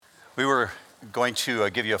We were going to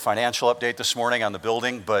give you a financial update this morning on the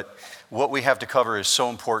building, but what we have to cover is so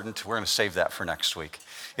important, we're going to save that for next week.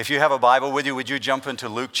 If you have a Bible with you, would you jump into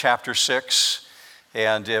Luke chapter 6?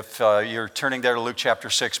 And if you're turning there to Luke chapter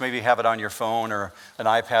 6, maybe you have it on your phone or an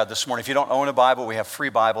iPad this morning. If you don't own a Bible, we have free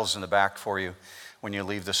Bibles in the back for you when you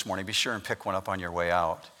leave this morning. Be sure and pick one up on your way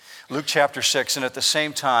out. Luke chapter 6, and at the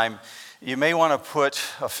same time, you may want to put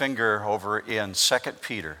a finger over in 2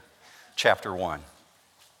 Peter chapter 1.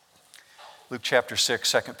 Luke chapter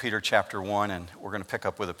 6, 2 Peter chapter 1, and we're going to pick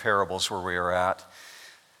up with the parables where we are at.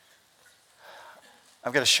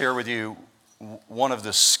 I've got to share with you one of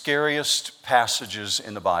the scariest passages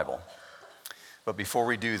in the Bible. But before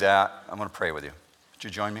we do that, I'm going to pray with you. Would you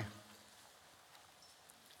join me?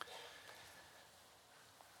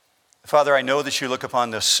 Father, I know that you look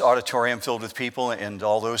upon this auditorium filled with people and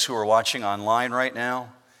all those who are watching online right now.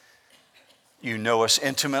 You know us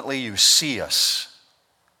intimately. You see us.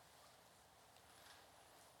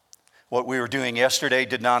 What we were doing yesterday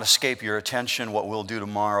did not escape your attention. What we'll do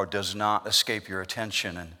tomorrow does not escape your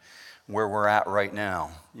attention. And where we're at right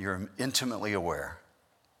now, you're intimately aware.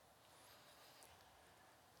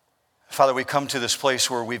 Father, we come to this place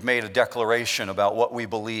where we've made a declaration about what we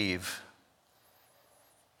believe.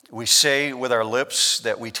 We say with our lips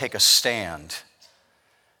that we take a stand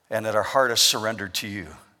and that our heart is surrendered to you.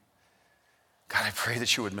 God, I pray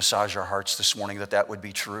that you would massage our hearts this morning, that would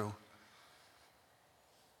be true.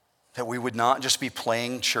 That we would not just be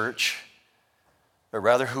playing church, but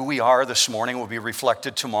rather who we are this morning will be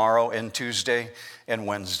reflected tomorrow and Tuesday and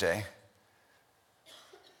Wednesday.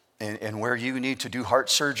 And where you need to do heart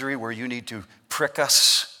surgery, where you need to prick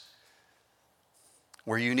us,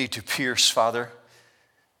 where you need to pierce, Father,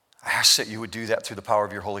 I ask that you would do that through the power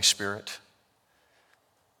of your Holy Spirit.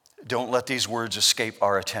 Don't let these words escape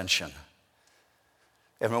our attention.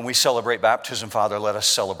 And when we celebrate baptism, Father, let us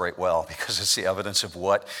celebrate well, because it's the evidence of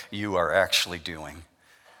what you are actually doing.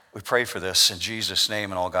 We pray for this in Jesus'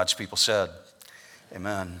 name, and all God's people said,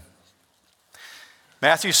 amen.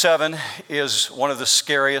 Matthew 7 is one of the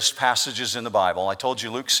scariest passages in the Bible. I told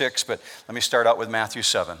you Luke 6, but let me start out with Matthew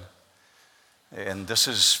 7. And this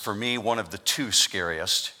is, for me, one of the two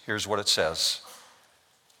scariest. Here's what it says.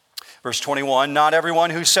 Verse 21, "Not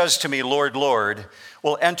everyone who says to me, 'Lord, Lord,'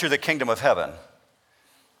 will enter the kingdom of heaven,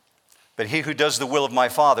 but he who does the will of my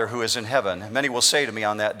Father who is in heaven. Many will say to me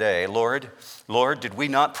on that day, 'Lord, Lord, did we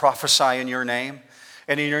not prophesy in your name?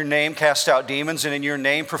 And in your name cast out demons, and in your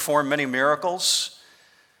name perform many miracles?'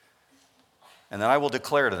 And then I will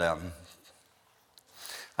declare to them,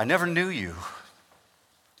 'I never knew you.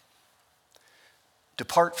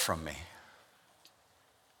 Depart from me.'"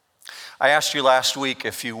 I asked you last week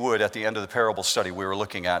if you would, at the end of the parable study we were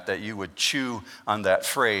looking at, that you would chew on that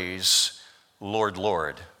phrase, "Lord,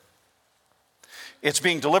 Lord." It's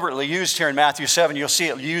being deliberately used here in Matthew 7. You'll see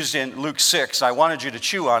it used in Luke 6. I wanted you to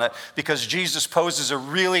chew on it because Jesus poses a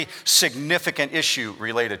really significant issue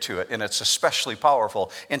related to it, and it's especially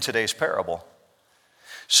powerful in today's parable.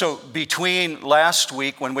 So between last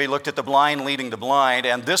week when we looked at the blind leading the blind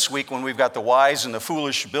and this week when we've got the wise and the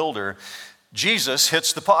foolish builder, Jesus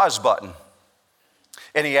hits the pause button.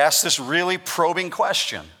 And he asks this really probing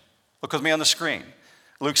question. Look with me on the screen.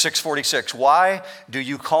 Luke 6:46, "Why do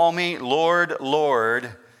you call me Lord,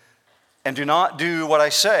 Lord, and do not do what I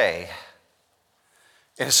say?"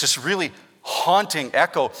 And it's this really haunting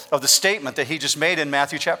echo of the statement that he just made in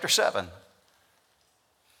Matthew chapter 7.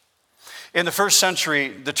 In the first century,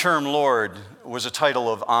 the term Lord was a title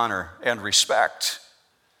of honor and respect.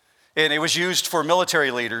 And it was used for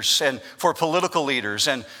military leaders and for political leaders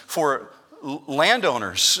and for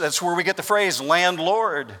landowners. That's where we get the phrase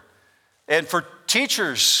landlord. And for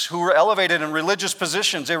teachers who were elevated in religious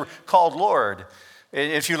positions, they were called Lord.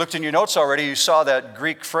 If you looked in your notes already, you saw that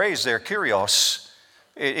Greek phrase there, Kyrios.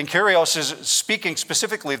 And Kyrios is speaking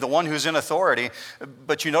specifically of the one who's in authority,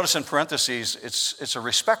 but you notice in parentheses, it's a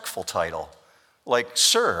respectful title, like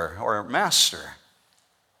sir or master.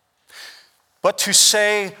 But to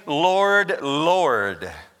say, "Lord,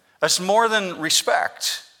 Lord," that's more than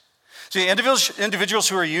respect. See, individuals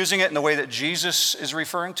who are using it in the way that Jesus is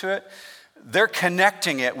referring to it, they're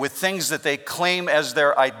connecting it with things that they claim as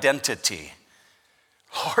their identity.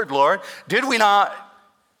 "Lord, Lord, did we not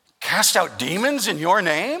cast out demons in your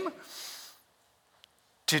name?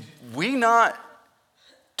 Did we not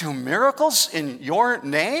do miracles in your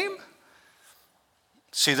name?"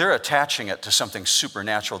 See, they're attaching it to something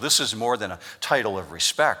supernatural. This is more than a title of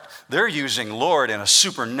respect. They're using Lord in a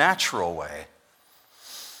supernatural way.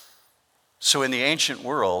 So in the ancient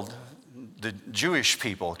world, the Jewish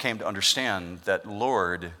people came to understand that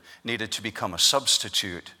Lord needed to become a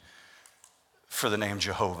substitute for the name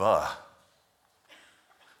Jehovah.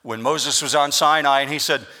 When Moses was on Sinai and he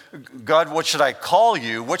said, God, what should I call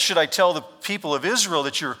you? What should I tell the people of Israel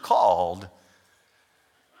that you're called?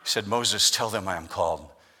 He said, Moses, tell them I am called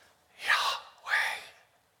Yahweh.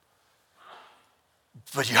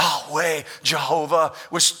 But Yahweh, Jehovah,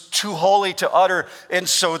 was too holy to utter, and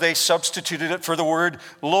so they substituted it for the word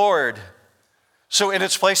Lord. So in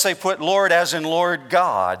its place they put Lord as in Lord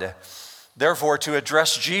God. Therefore, to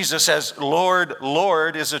address Jesus as Lord,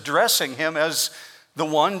 Lord is addressing him as the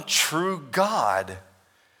one true God.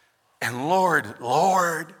 And Lord,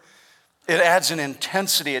 Lord, it adds an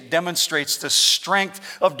intensity. It demonstrates the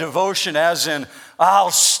strength of devotion, as in,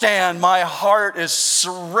 I'll stand, my heart is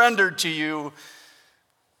surrendered to you.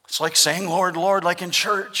 It's like saying Lord, Lord, like in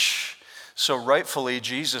church. So rightfully,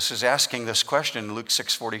 Jesus is asking this question in Luke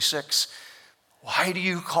 6:46. Why do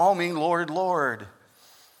you call me Lord, Lord?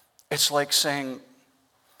 It's like saying,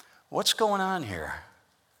 what's going on here?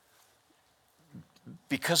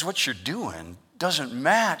 Because what you're doing doesn't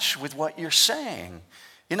match with what you're saying.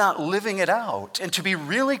 You're not living it out. And to be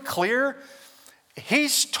really clear,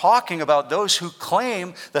 he's talking about those who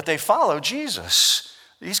claim that they follow Jesus.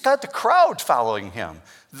 He's got the crowd following him.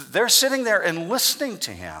 They're sitting there and listening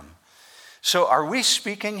to him. So are we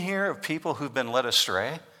speaking here of people who've been led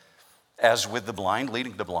astray, as with the blind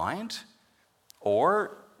leading the blind?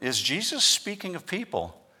 Or is Jesus speaking of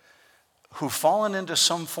people who've fallen into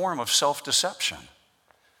some form of self-deception?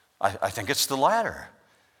 I think it's the latter.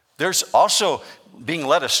 There's also being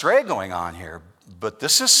led astray going on here, but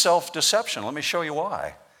this is self-deception. Let me show you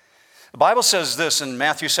why. The Bible says this in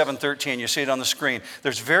Matthew 7:13. You see it on the screen.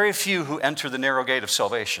 There's very few who enter the narrow gate of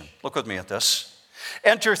salvation. Look with me at this.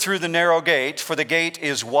 Enter through the narrow gate, for the gate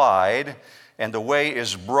is wide, and the way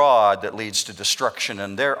is broad that leads to destruction,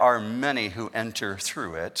 and there are many who enter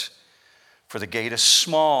through it. For the gate is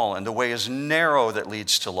small, and the way is narrow that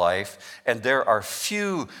leads to life, and there are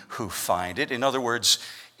few who find it. In other words,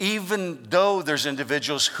 even though there's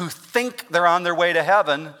individuals who think they're on their way to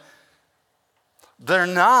heaven, they're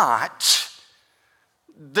not.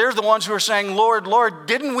 They're the ones who are saying, Lord, Lord,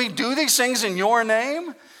 didn't we do these things in your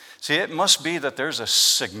name? See, it must be that there's a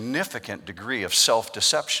significant degree of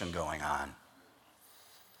self-deception going on.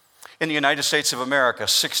 In the United States of America,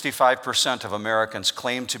 65% of Americans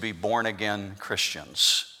claim to be born-again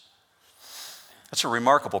Christians. That's a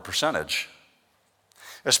remarkable percentage.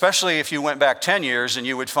 Especially if you went back 10 years and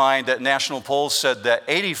you would find that national polls said that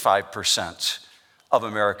 85% of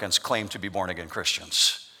Americans claim to be born-again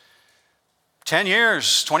Christians. 10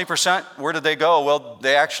 years, 20%, where did they go? Well,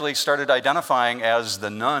 they actually started identifying as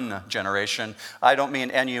the none generation. I don't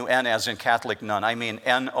mean N-U-N as in Catholic nun. I mean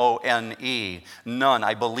N-O-N-E, none.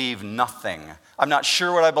 I believe nothing. I'm not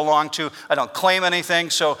sure what I belong to. I don't claim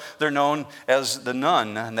anything, so they're known as the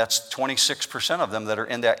none, and that's 26% of them that are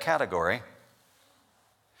in that category.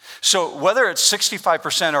 So whether it's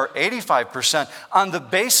 65% or 85%, on the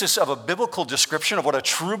basis of a biblical description of what a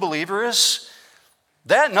true believer is,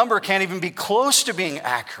 that number can't even be close to being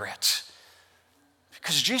accurate.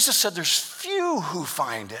 Because Jesus said there's few who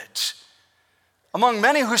find it. Among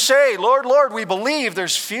many who say, Lord, Lord, we believe,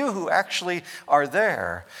 there's few who actually are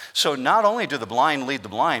there. So not only do the blind lead the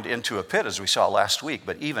blind into a pit, as we saw last week,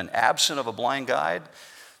 but even absent of a blind guide,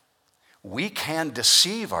 we can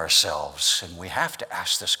deceive ourselves, and we have to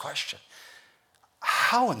ask this question.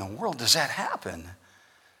 How in the world does that happen?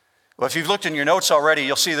 Well, if you've looked in your notes already,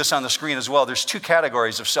 you'll see this on the screen as well. There's two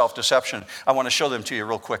categories of self-deception. I want to show them to you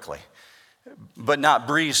real quickly, but not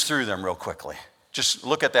breeze through them real quickly. Just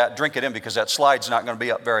look at that, drink it in, because that slide's not going to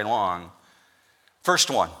be up very long. First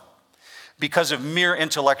one, because of mere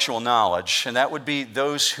intellectual knowledge, and that would be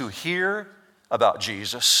those who hear about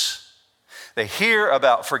Jesus. They hear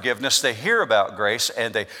about forgiveness, they hear about grace,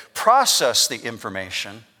 and they process the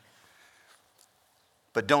information,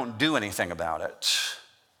 but don't do anything about it.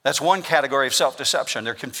 That's one category of self-deception.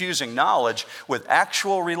 They're confusing knowledge with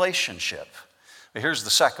actual relationship. But here's the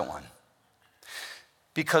second one.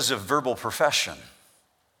 Because of verbal profession.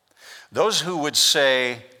 Those who would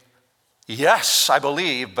say, yes, I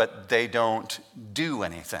believe, but they don't do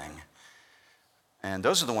anything. And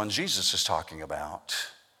those are the ones Jesus is talking about.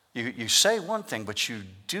 You say one thing, but you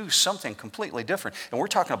do something completely different. And we're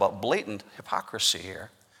talking about blatant hypocrisy here.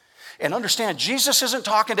 And understand, Jesus isn't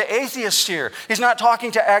talking to atheists here. He's not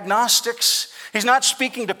talking to agnostics. He's not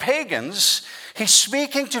speaking to pagans. He's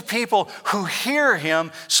speaking to people who hear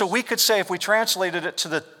him. So we could say, if we translated it to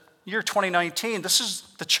the year 2019, this is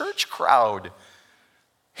the church crowd.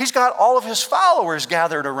 He's got all of his followers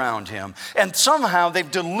gathered around him. And somehow they've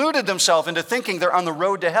deluded themselves into thinking they're on the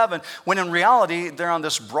road to heaven, when in reality, they're on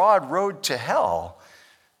this broad road to hell.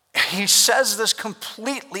 He says this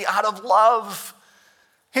completely out of love.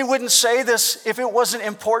 He wouldn't say this if it wasn't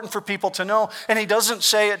important for people to know. And he doesn't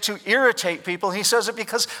say it to irritate people. He says it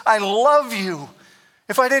because I love you.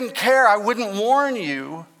 If I didn't care, I wouldn't warn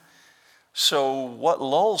you. So what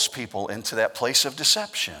lulls people into that place of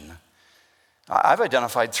deception? I've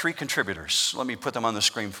identified 3 contributors. Let me put them on the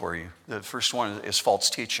screen for you. The first one is false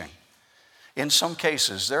teaching. In some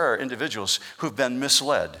cases, there are individuals who've been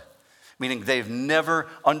misled, meaning they've never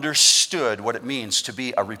understood what it means to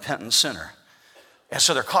be a repentant sinner. And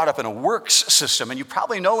so they're caught up in a works system. And you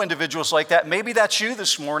probably know individuals like that. Maybe that's you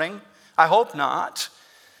this morning. I hope not.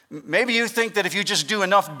 Maybe you think that if you just do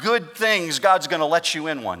enough good things, God's going to let you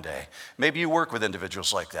in one day. Maybe you work with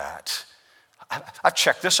individuals like that. I've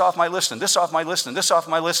checked this off my list and this off my list and this off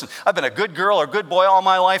my list. And I've been a good girl or good boy all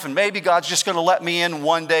my life, and maybe God's just going to let me in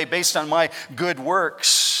one day based on my good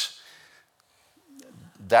works.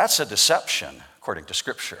 That's a deception, according to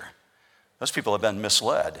Scripture. Those people have been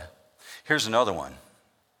misled. Here's another one.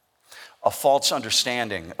 A false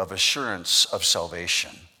understanding of assurance of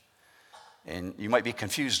salvation. And you might be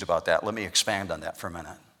confused about that. Let me expand on that for a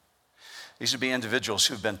minute. These would be individuals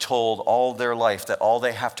who've been told all their life that all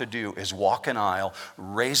they have to do is walk an aisle,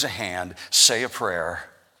 raise a hand, say a prayer,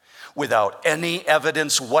 without any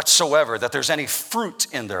evidence whatsoever that there's any fruit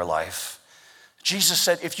in their life. Jesus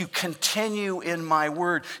said, if you continue in my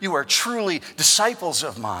word, you are truly disciples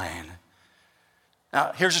of mine.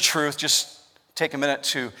 Now, here's the truth. Just take a minute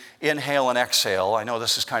to inhale and exhale. I know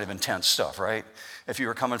this is kind of intense stuff, right? If you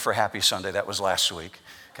were coming for Happy Sunday, that was last week,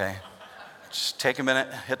 okay? Just take a minute,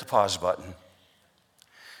 hit the pause button.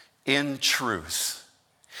 In truth,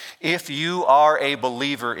 if you are a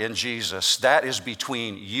believer in Jesus, that is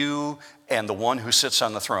between you and the one who sits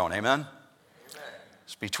on the throne, amen?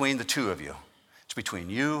 It's between the two of you. It's between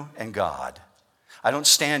you and God. I don't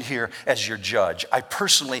stand here as your judge. I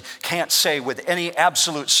personally can't say with any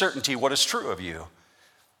absolute certainty what is true of you.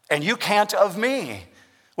 And you can't of me.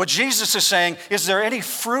 What Jesus is saying, is there any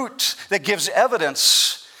fruit that gives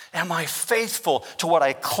evidence? Am I faithful to what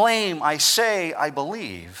I claim, I say, I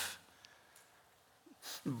believe?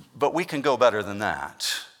 But we can go better than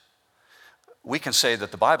that. We can say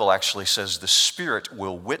that the Bible actually says the Spirit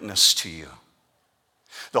will witness to you.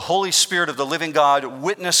 The Holy Spirit of the living God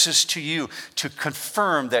witnesses to you to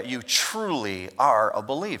confirm that you truly are a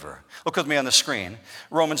believer. Look with me on the screen.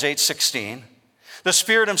 Romans 8:16. The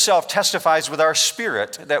Spirit himself testifies with our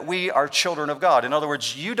spirit that we are children of God. In other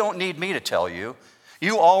words, you don't need me to tell you.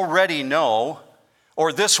 You already know.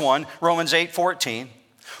 Or this one, Romans 8:14.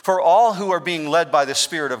 For all who are being led by the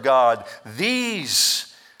Spirit of God,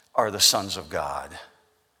 these are the sons of God.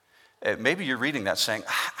 Maybe you're reading that saying,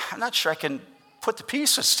 I'm not sure I can put the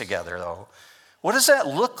pieces together though. What does that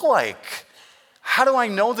look like? How do I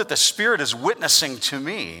know that the Spirit is witnessing to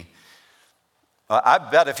me? I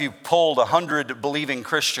bet if you polled 100 believing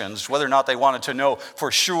Christians, whether or not they wanted to know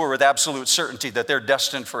for sure with absolute certainty that they're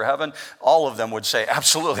destined for heaven, all of them would say,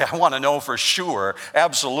 absolutely, I want to know for sure,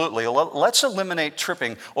 absolutely. Let's eliminate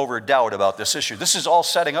tripping over doubt about this issue. This is all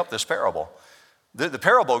setting up this parable. The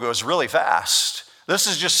parable goes really fast. This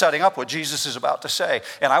is just setting up what Jesus is about to say.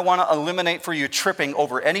 And I want to eliminate for you tripping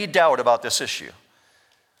over any doubt about this issue.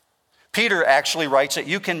 Peter actually writes that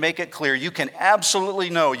you can make it clear, you can absolutely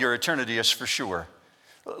know your eternity is for sure.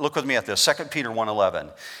 Look with me at this, 2 Peter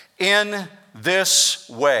 1:11. In this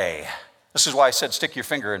way, this is why I said stick your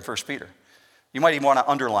finger in 1 Peter. You might even want to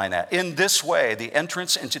underline that. In this way, the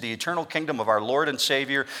entrance into the eternal kingdom of our Lord and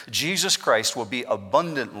Savior, Jesus Christ, will be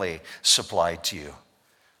abundantly supplied to you.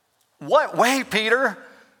 What way, Peter?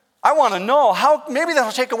 I want to know. How? Maybe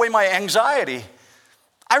that'll take away my anxiety.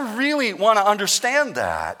 I really want to understand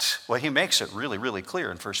that. Well, he makes it really, really clear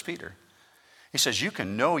in 1 Peter. He says, you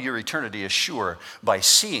can know your eternity is sure by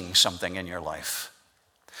seeing something in your life,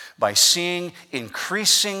 by seeing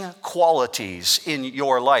increasing qualities in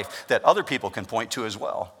your life that other people can point to as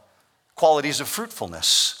well. Qualities of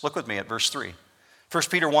fruitfulness. Look with me at verse 3. 1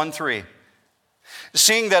 Peter 1:3.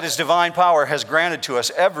 Seeing that his divine power has granted to us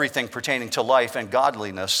everything pertaining to life and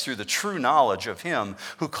godliness through the true knowledge of him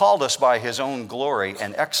who called us by his own glory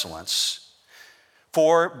and excellence.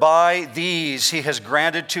 For by these he has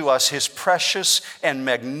granted to us his precious and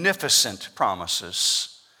magnificent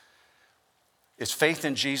promises. Is faith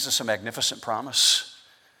in Jesus a magnificent promise?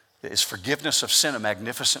 Is forgiveness of sin a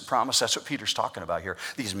magnificent promise? That's what Peter's talking about here.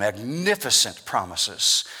 These magnificent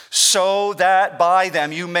promises. So that by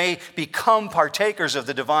them you may become partakers of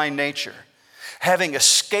the divine nature, having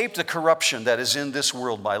escaped the corruption that is in this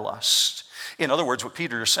world by lust. In other words, what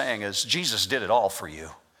Peter is saying is Jesus did it all for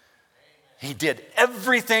you. He did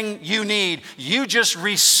everything you need. You just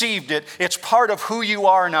received it. It's part of who you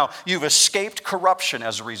are now. You've escaped corruption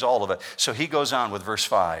as a result of it. So he goes on with verse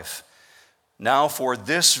 5. Now for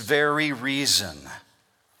this very reason,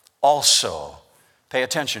 also, pay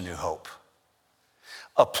attention, New Hope.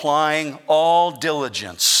 Applying all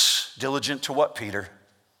diligence. Diligent to what, Peter?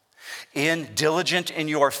 Diligent in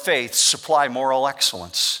your faith, supply moral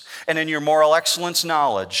excellence. And in your moral excellence,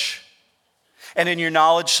 knowledge. And in your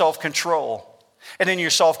knowledge, self-control. And in your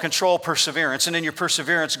self-control, perseverance. And in your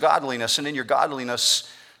perseverance, godliness. And in your godliness,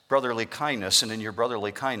 brotherly kindness. And in your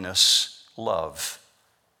brotherly kindness, love.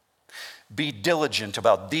 Be diligent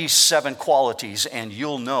about these 7 qualities, and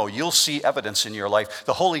you'll see evidence in your life.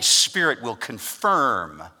 The Holy Spirit will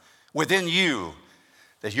confirm within you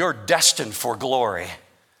that you're destined for glory.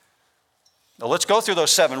 Now, let's go through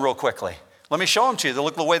those 7 real quickly. Let me show them to you.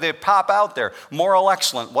 Look the way they pop out there. Moral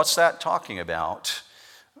excellence. What's that talking about?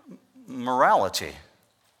 Morality.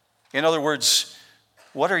 In other words,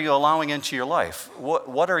 what are you allowing into your life?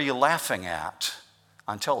 What are you laughing at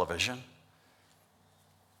on television?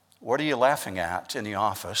 What are you laughing at in the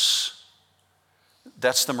office?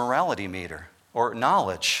 That's the morality meter. Or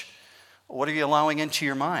knowledge. What are you allowing into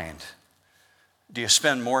your mind? Do you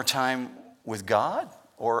spend more time with God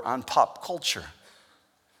or on pop culture?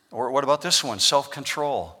 Or what about this one?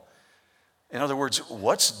 Self-control. In other words,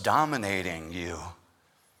 what's dominating you?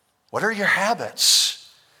 What are your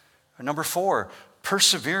habits? Or number 4,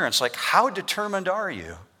 perseverance. Like, how determined are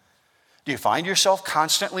you? Do you find yourself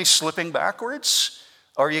constantly slipping backwards?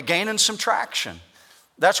 Or are you gaining some traction?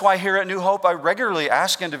 That's why here at New Hope, I regularly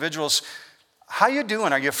ask individuals, how you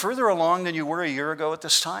doing? Are you further along than you were a year ago at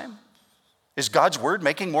this time? Is God's word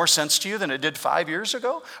making more sense to you than it did 5 years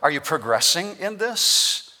ago? Are you progressing in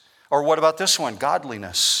this? Or what about this one?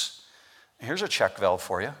 Godliness. Here's a check valve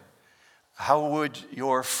for you. How would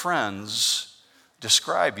your friends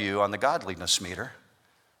describe you on the godliness meter?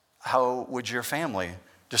 How would your family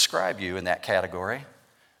describe you in that category?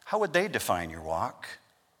 How would they define your walk?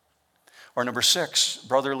 Or number 6,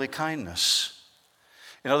 brotherly kindness.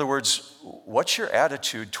 In other words, what's your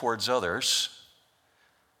attitude towards others?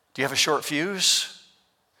 Do you have a short fuse?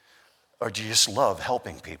 Or do you just love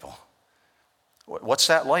helping people? What's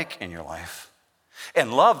that like in your life?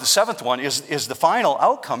 And love, the 7th one, is the final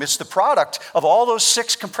outcome. It's the product of all those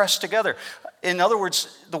 6 compressed together. In other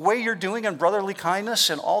words, the way you're doing in brotherly kindness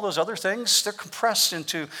and all those other things, they're compressed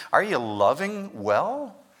into, are you loving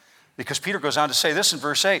well? Because Peter goes on to say this in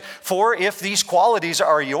verse 8, for if these qualities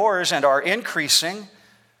are yours and are increasing,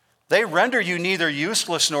 they render you neither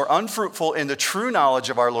useless nor unfruitful in the true knowledge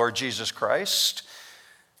of our Lord Jesus Christ.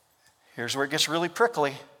 Here's where it gets really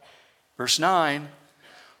prickly. Verse 9,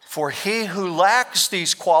 for he who lacks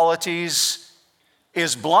these qualities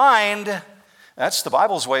is blind. That's the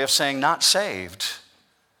Bible's way of saying not saved.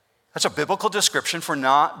 That's a biblical description for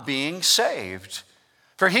not being saved.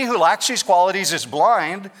 For he who lacks these qualities is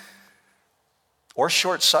blind or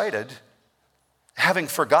short-sighted, having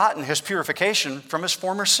forgotten his purification from his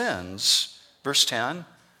former sins. Verse 10,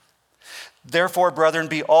 therefore, brethren,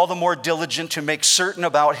 be all the more diligent to make certain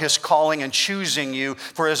about his calling and choosing you,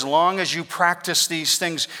 for as long as you practice these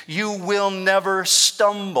things, you will never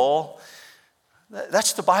stumble.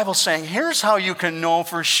 That's the Bible saying, here's how you can know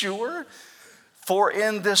for sure. For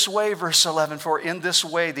in this way, verse 11, for in this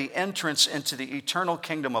way the entrance into the eternal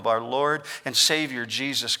kingdom of our Lord and Savior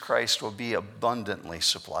Jesus Christ will be abundantly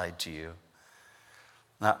supplied to you.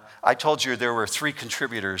 Now, I told you there were 3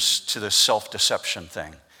 contributors to this self-deception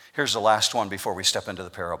thing. Here's the last one before we step into the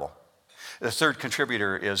parable. The 3rd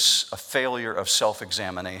contributor is a failure of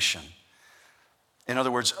self-examination. In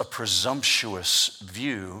other words, a presumptuous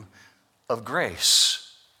view of grace.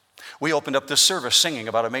 We opened up this service singing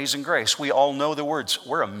about Amazing Grace. We all know the words.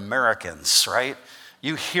 We're Americans, right?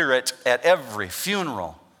 You hear it at every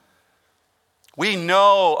funeral. We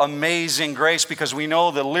know Amazing Grace because we know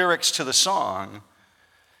the lyrics to the song.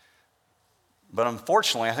 But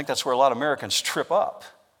unfortunately, I think that's where a lot of Americans trip up.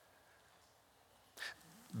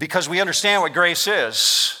 Because we understand what grace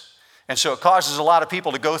is. And so it causes a lot of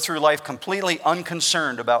people to go through life completely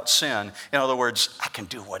unconcerned about sin. In other words, I can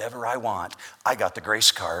do whatever I want. I got the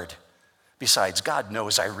grace card. Besides, God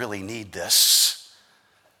knows I really need this.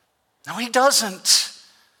 No, he doesn't.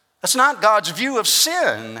 That's not God's view of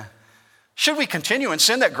sin. Should we continue in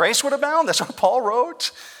sin that grace would abound? That's what Paul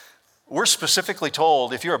wrote. We're specifically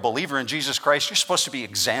told if you're a believer in Jesus Christ, you're supposed to be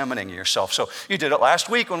examining yourself. So you did it last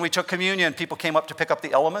week when we took communion. People came up to pick up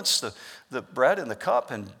the elements, the bread and the cup.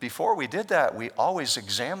 And before we did that, we always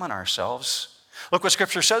examine ourselves. Look what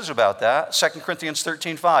Scripture says about that. 2 Corinthians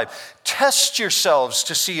 13:5. Test yourselves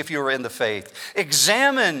to see if you are in the faith.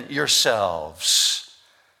 Examine yourselves.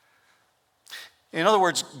 In other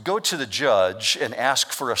words, go to the judge and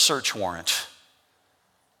ask for a search warrant.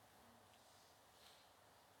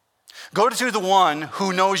 Go to the one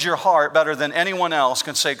who knows your heart better than anyone else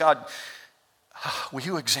and say, God, will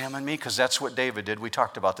you examine me? Because that's what David did. We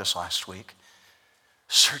talked about this last week.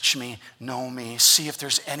 Search me, know me, see if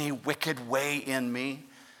there's any wicked way in me.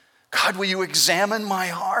 God, will you examine my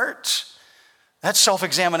heart? That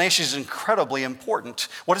self-examination is incredibly important.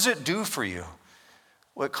 What does it do for you?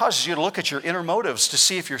 Well, it causes you to look at your inner motives to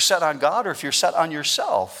see if you're set on God or if you're set on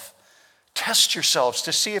yourself. Test yourselves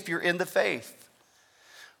to see if you're in the faith.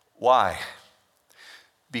 Why?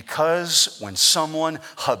 Because when someone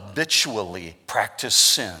habitually practices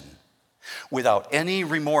sin without any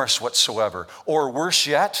remorse whatsoever, or worse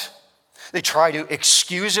yet, they try to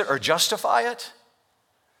excuse it or justify it,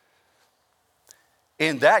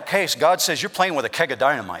 in that case, God says you're playing with a keg of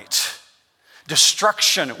dynamite.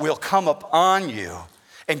 Destruction will come upon you.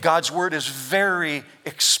 And God's word is very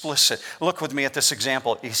explicit. Look with me at this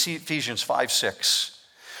example, Ephesians 5:6.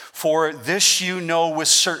 For this you know with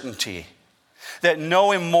certainty, that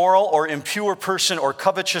no immoral or impure person or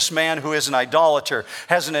covetous man who is an idolater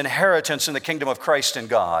has an inheritance in the kingdom of Christ and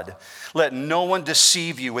God. Let no one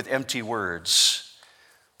deceive you with empty words.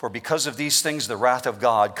 For because of these things, the wrath of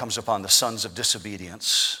God comes upon the sons of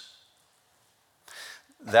disobedience.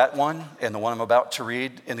 That one and the one I'm about to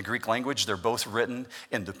read in the Greek language, they're both written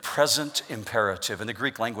in the present imperative. In the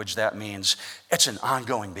Greek language, that means it's an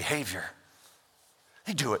ongoing behavior.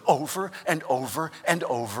 They do it over and over and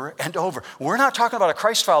over and over. We're not talking about a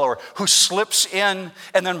Christ follower who slips in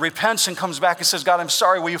and then repents and comes back and says, God, I'm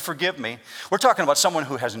sorry, will you forgive me? We're talking about someone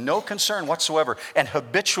who has no concern whatsoever, and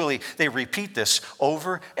habitually they repeat this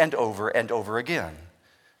over and over and over again.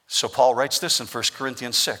 So Paul writes this in 1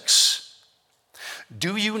 Corinthians 6.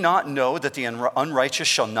 Do you not know that the unrighteous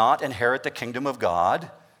shall not inherit the kingdom of God?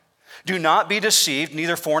 Do not be deceived,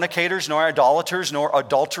 neither fornicators, nor idolaters, nor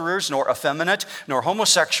adulterers, nor effeminate, nor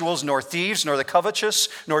homosexuals, nor thieves, nor the covetous,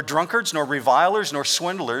 nor drunkards, nor revilers, nor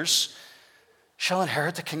swindlers shall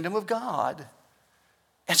inherit the kingdom of God.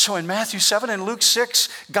 And so in Matthew 7 and Luke 6,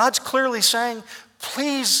 God's clearly saying,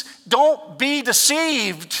 please don't be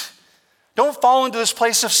deceived. Don't fall into this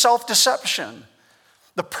place of self-deception.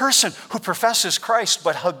 The person who professes Christ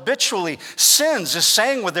but habitually sins is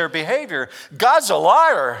saying with their behavior, God's a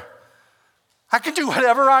liar. I can do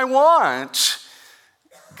whatever I want.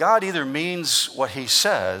 God either means what he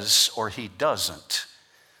says or he doesn't.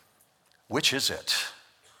 Which is it?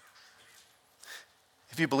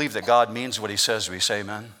 If you believe that God means what he says, we say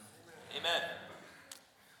amen? Amen.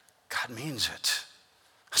 God means it.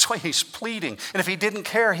 That's why he's pleading. And if he didn't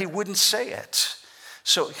care, he wouldn't say it.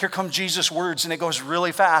 So here come Jesus' words, and it goes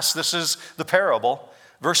really fast. This is the parable.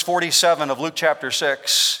 Verse 47 of Luke chapter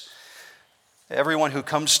 6. Everyone who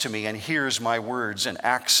comes to me and hears my words and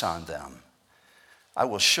acts on them, I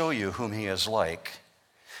will show you whom he is like.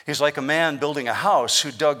 He's like a man building a house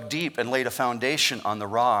who dug deep and laid a foundation on the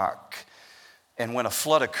rock. And when a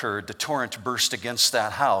flood occurred, the torrent burst against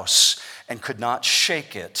that house and could not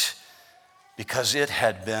shake it because it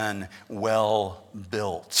had been well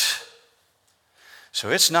built. So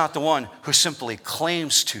it's not the one who simply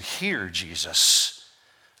claims to hear Jesus.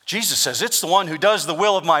 Jesus says it's the one who does the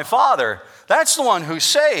will of my Father. That's the one who's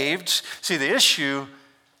saved. See, the issue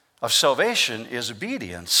of salvation is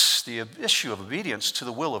obedience. The issue of obedience to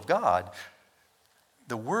the will of God.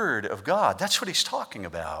 The Word of God. That's what he's talking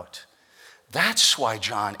about. That's why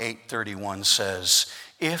John 8:31 says,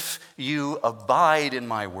 if you abide in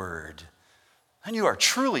my word, then you are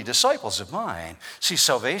truly disciples of mine. See,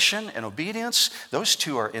 salvation and obedience, those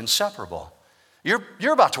two are inseparable.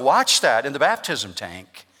 You're about to watch that in the baptism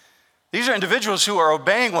tank. These are individuals who are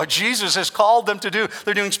obeying what Jesus has called them to do.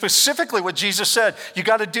 They're doing specifically what Jesus said. You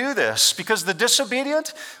got to do this, because the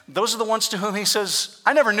disobedient, those are the ones to whom he says,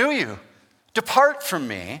 I never knew you. Depart from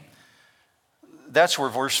me. That's where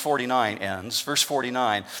verse 49 ends. Verse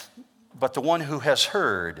 49, but the one who has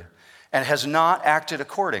heard and has not acted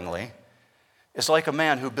accordingly is like a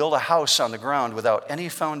man who built a house on the ground without any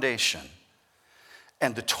foundation.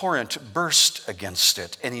 And the torrent burst against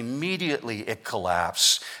it, and immediately it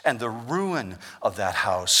collapsed, and the ruin of that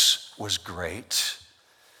house was great.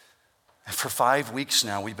 And for 5 weeks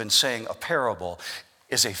now, we've been saying a parable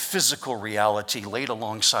is a physical reality laid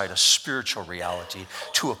alongside a spiritual reality.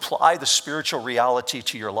 To apply the spiritual reality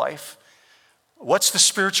to your life, what's the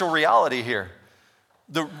spiritual reality here?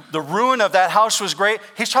 The ruin of that house was great.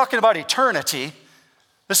 He's talking about eternity.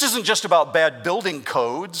 This isn't just about bad building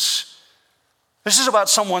codes. This is about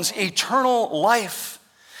someone's eternal life.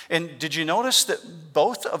 And did you notice that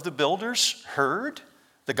both of the builders heard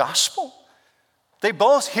the gospel? They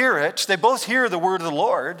both hear it. They both hear the word of the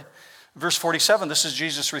Lord. Verse 47, this is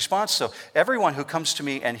Jesus' response. So everyone who comes to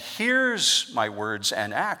me and hears my words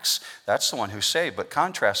and acts, that's the one who's saved. But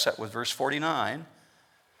contrast that with verse 49.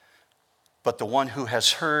 But the one who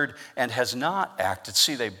has heard and has not acted.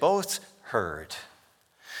 See, they both heard.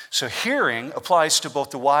 So hearing applies to both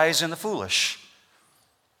the wise and the foolish.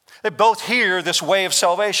 They both hear this way of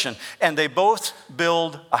salvation, and they both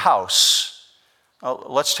build a house.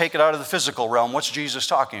 Let's take it out of the physical realm. What's Jesus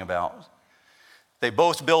talking about? They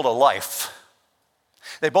both build a life.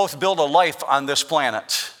 They both build a life on this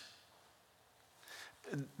planet.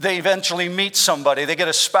 They eventually meet somebody, they get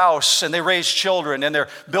a spouse, and they raise children, and they're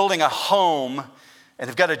building a home, and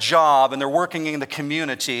they've got a job, and they're working in the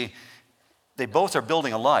community. They both are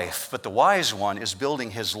building a life, but the wise one is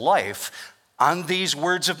building his life on these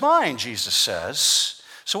words of mine, Jesus says.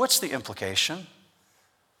 So what's the implication?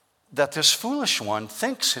 That this foolish one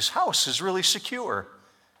thinks his house is really secure.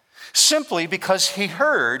 Simply because he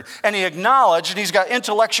heard and he acknowledged and he's got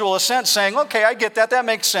intellectual assent saying, okay, I get that, that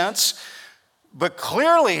makes sense. But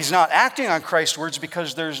clearly he's not acting on Christ's words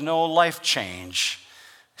because there's no life change.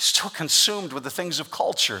 He's still consumed with the things of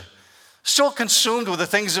culture. Still consumed with the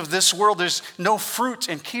things of this world. There's no fruit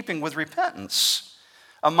in keeping with repentance.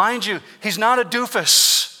 Mind you, he's not a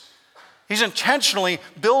doofus. He's intentionally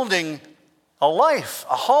building a life,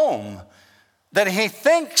 a home that he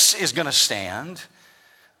thinks is going to stand.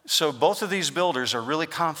 So both of these builders are really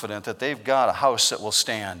confident that they've got a house that will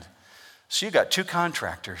stand. So you've got two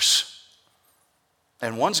contractors,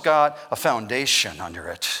 and one's got a foundation under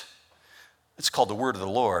it. It's called the word of the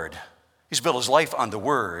Lord. He's built his life on the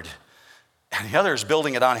word, and the other is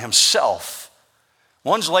building it on himself.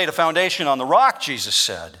 One's laid a foundation on the rock, Jesus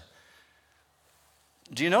said.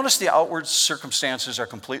 Do you notice the outward circumstances are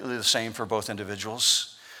completely the same for both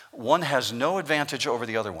individuals? One has no advantage over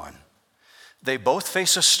the other one. They both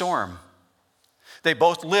face a storm. They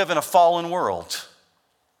both live in a fallen world.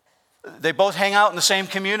 They both hang out in the same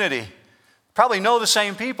community. Probably know the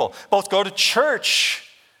same people. Both go to church.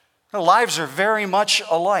 Their lives are very much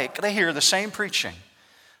alike. They hear the same preaching.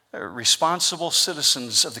 They're responsible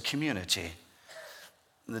citizens of the community.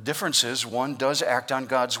 The difference is one does act on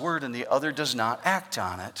God's word and the other does not act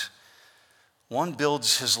on it. One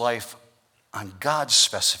builds his life on God's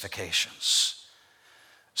specifications.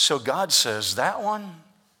 So God says, that one,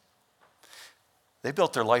 they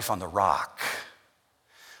built their life on the rock.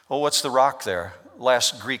 Well, what's the rock there?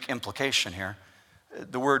 Last Greek implication here.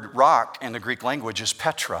 The word rock in the Greek language is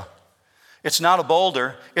Petra. It's not a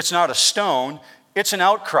boulder, it's not a stone, it's an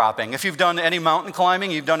outcropping. If you've done any mountain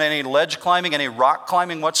climbing, you've done any ledge climbing, any rock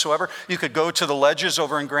climbing whatsoever, you could go to the ledges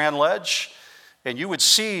over in Grand Ledge, and you would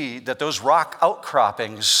see that those rock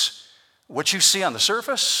outcroppings, what you see on the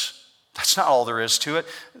surface, that's not all there is to it.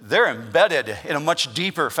 They're embedded in a much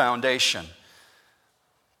deeper foundation.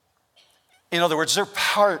 In other words, they're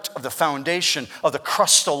part of the foundation of the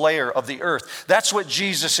crustal layer of the earth. That's what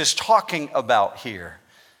Jesus is talking about here.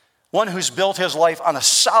 One who's built his life on a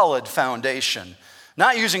solid foundation,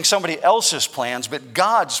 not using somebody else's plans, but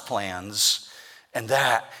God's plans, and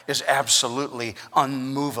that is absolutely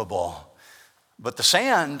unmovable. But the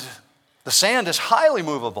sand is highly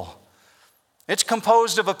movable. It's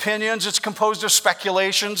composed of opinions, it's composed of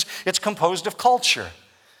speculations, it's composed of culture.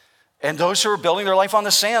 And those who are building their life on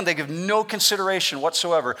the sand, they give no consideration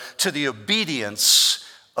whatsoever to the obedience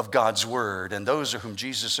of God's word, and those are whom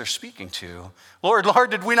Jesus are speaking to. Lord,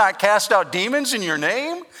 Lord, did we not cast out demons in your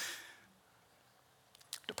name?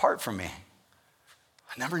 Depart from me.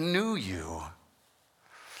 I never knew you.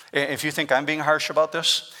 If you think I'm being harsh about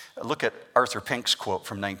this, look at Arthur Pink's quote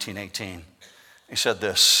from 1918. He said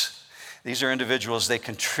this, these are individuals, they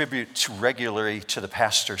contribute regularly to the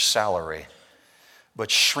pastor's salary,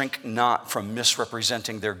 but shrink not from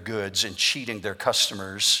misrepresenting their goods and cheating their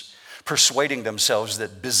customers, persuading themselves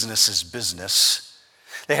that business is business.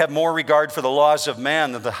 They have more regard for the laws of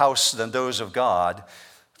man than the house than those of God,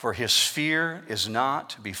 for his fear is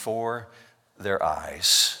not before their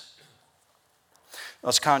eyes.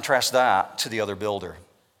 Let's contrast that to the other builder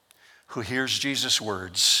who hears Jesus'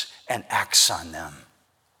 words and acts on them.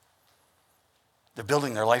 They're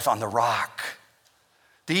building their life on the rock.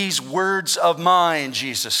 These words of mine,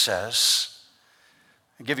 Jesus says.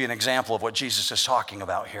 I'll give you an example of what Jesus is talking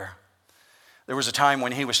about here. There was a time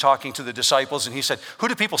when he was talking to the disciples and he said, who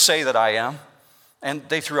do people say that I am? And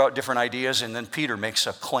they threw out different ideas, and then Peter makes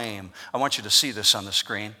a claim. I want you to see this on the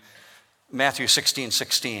screen. Matthew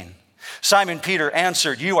 16:16. Simon Peter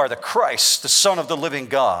answered, you are the Christ, the Son of the living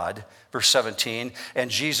God. Verse 17,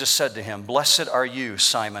 and Jesus said to him, blessed are you,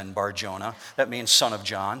 Simon Bar-Jonah. That means son of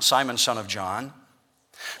John, Simon, son of John.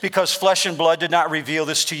 Because flesh and blood did not reveal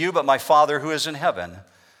this to you, but my Father who is in heaven.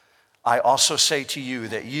 I also say to you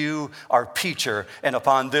that you are Peter, and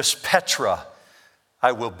upon this Petra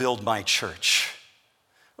I will build my church.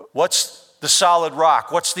 What's the solid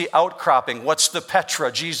rock? What's the outcropping? What's the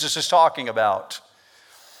Petra Jesus is talking about?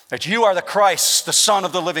 That you are the Christ, the Son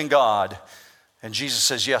of the living God. And Jesus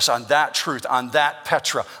says, yes, on that truth, on that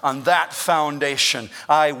Petra, on that foundation,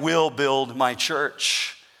 I will build my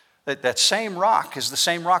church. That same rock is the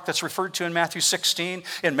same rock that's referred to in Matthew 16,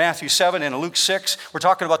 in Matthew 7, and in Luke 6. We're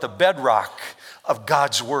talking about the bedrock of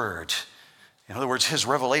God's word. In other words, his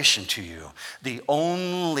revelation to you. The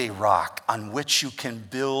only rock on which you can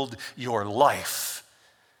build your life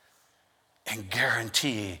and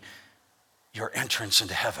guarantee your entrance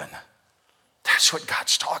into heaven. That's what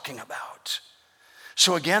God's talking about.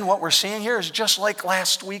 So again, what we're seeing here is just like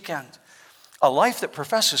last weekend. A life that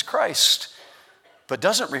professes Christ but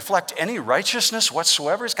doesn't reflect any righteousness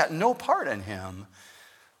whatsoever. It's got no part in him.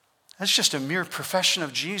 That's just a mere profession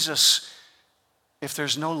of Jesus if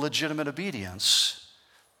there's no legitimate obedience.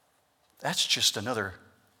 That's just another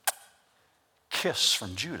kiss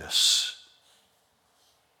from Judas.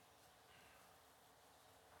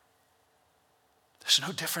 It's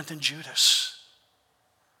no different than Judas.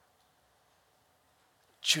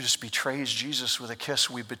 Judas betrays Jesus with a kiss.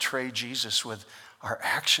 We betray Jesus with our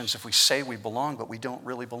actions if we say we belong, but we don't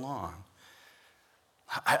really belong.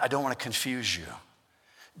 I don't want to confuse you.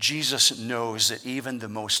 Jesus knows that even the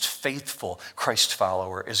most faithful Christ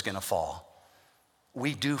follower is going to fall.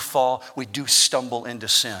 We do fall. We do stumble into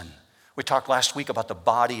sin. We talked last week about the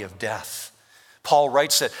body of death. Paul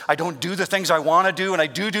writes that I don't do the things I want to do, and I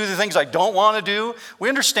do the things I don't want to do. We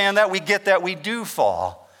understand that. We get that. We do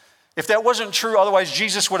fall. If that wasn't true, otherwise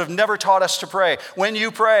Jesus would have never taught us to pray. When you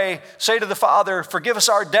pray, say to the Father, forgive us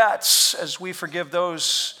our debts as we forgive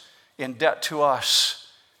those in debt to us.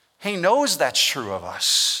 He knows that's true of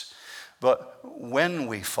us. But when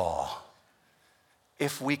we fall,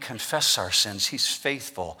 if we confess our sins, he's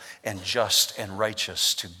faithful and just and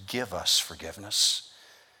righteous to give us forgiveness.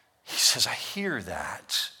 He says, I hear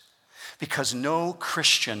that, because no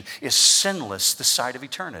Christian is sinless this side of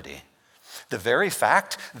eternity. The very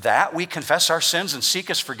fact that we confess our sins and seek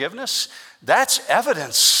his forgiveness, that's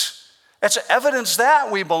evidence. That's evidence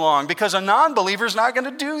that we belong, because a non-believer is not going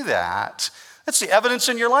to do that. That's the evidence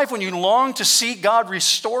in your life when you long to see God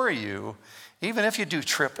restore you, even if you do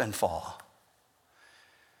trip and fall.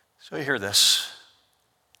 So you hear this.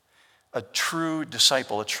 A true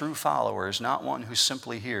disciple, a true follower is not one who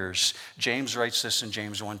simply hears. James writes this in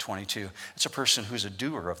James 1:22. It's a person who's a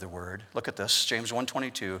doer of the word. Look at this, James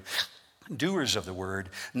 1:22. Doers of the word,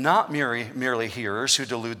 not merely hearers who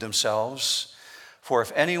delude themselves. For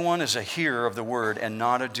if anyone is a hearer of the word and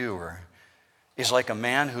not a doer, is like a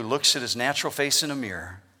man who looks at his natural face in a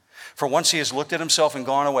mirror. For once he has looked at himself and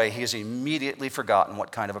gone away, he has immediately forgotten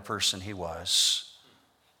what kind of a person he was.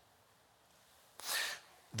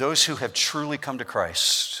 Those who have truly come to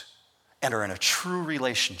Christ and are in a true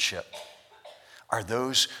relationship are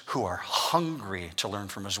those who are hungry to learn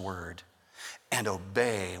from his word and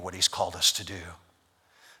obey what he's called us to do.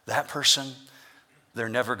 That person, they're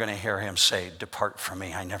never going to hear him say, depart from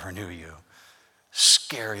me, I never knew you.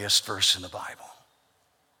 Scariest verse in the Bible.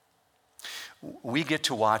 We get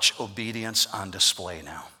to watch obedience on display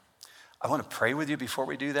now. I want to pray with you before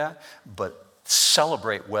we do that, but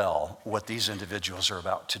celebrate well what these individuals are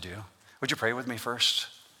about to do. Would you pray with me first?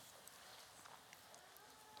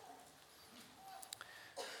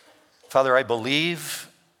 Father, I believe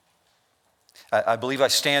I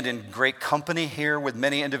stand in great company here with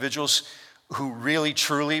many individuals who really,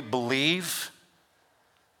 truly believe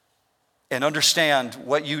and understand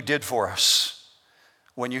what you did for us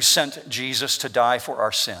when you sent Jesus to die for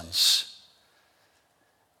our sins.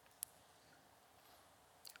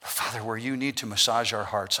 Father, where you need to massage our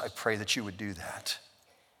hearts, I pray that you would do that.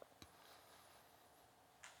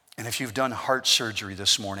 And if you've done heart surgery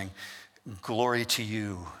this morning, glory to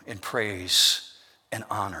you in praise and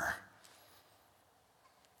honor.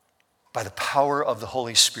 By the power of the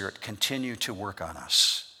Holy Spirit, continue to work on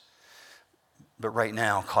us. But right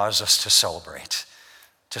now, cause us to celebrate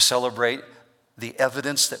the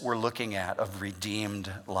evidence that we're looking at of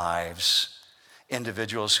redeemed lives,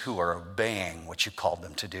 individuals who are obeying what you called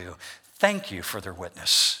them to do. Thank you for their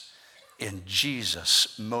witness. In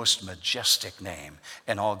Jesus' most majestic name,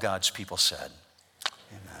 and all God's people said,